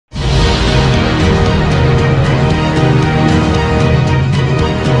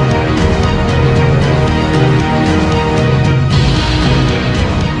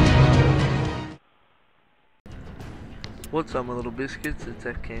What's up, my little biscuits? It's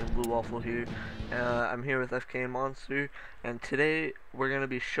FK and Blue Waffle here. I'm here with FK and Monster, and today we're gonna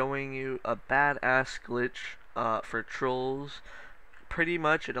be showing you a badass glitch for trolls. Pretty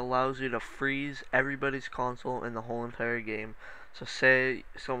much, it allows you to freeze everybody's console in the whole entire game. So say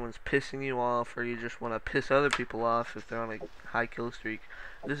someone's pissing you off, or you just want to piss other people off if they're on a high kill streak.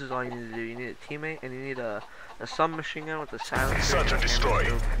 This is all you need to do. You need a teammate, and you need a submachine gun with a silencer. Search and destroy.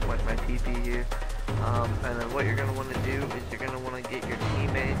 Like my TP here. And then what you're going to want to do is you're going to want to get your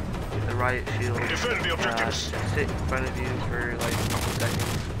teammate with the riot shield. Defend the objectives. Sit in front of you for like a couple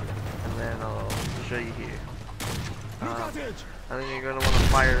seconds, and then I'll show you here. And then you're going to want to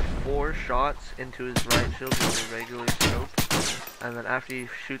fire 4 shots into his riot shield with a regular scope. And then after you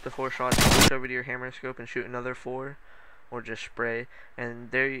shoot the 4 shots, switch over to your hammer scope and shoot another 4. Or just spray.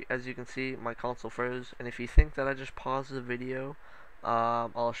 And there, as you can see, my console froze. And if you think that I just paused the video,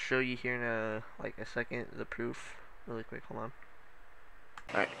 I'll show you here in a second the proof. Really quick, hold on.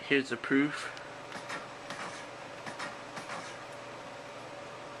 Alright, here's the proof.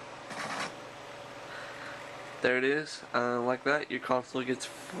 There it is. Like that, your console gets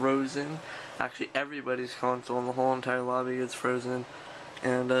frozen. Actually, everybody's console in the whole entire lobby gets frozen.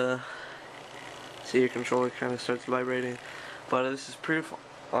 And see, your controller kind of starts vibrating. But this is proof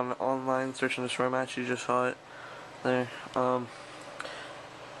on the online search and destroy match. You just saw it there.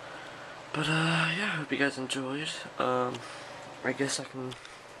 Yeah, I hope you guys enjoyed. I guess I can.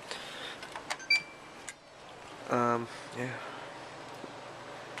 Yeah.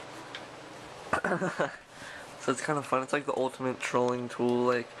 So it's kind of fun. It's like the ultimate trolling tool.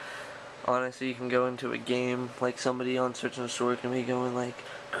 Like, honestly, you can go into a game, like somebody on Search and Destroy can be going like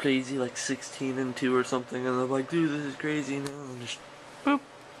crazy, like 16-2 or something, and they're like, dude, this is crazy, and then just boop,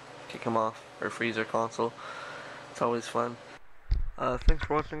 kick them off, or freeze their console. It's always fun. Thanks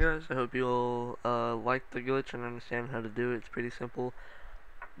for watching, guys. I hope you'll like the glitch and understand how to do it. It's pretty simple.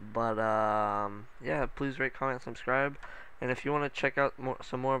 But yeah, please rate, comment, subscribe. And if you want to check out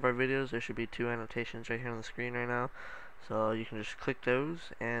some more of our videos, there should be 2 annotations right here on the screen right now. So you can just click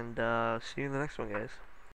those, and see you in the next one, guys.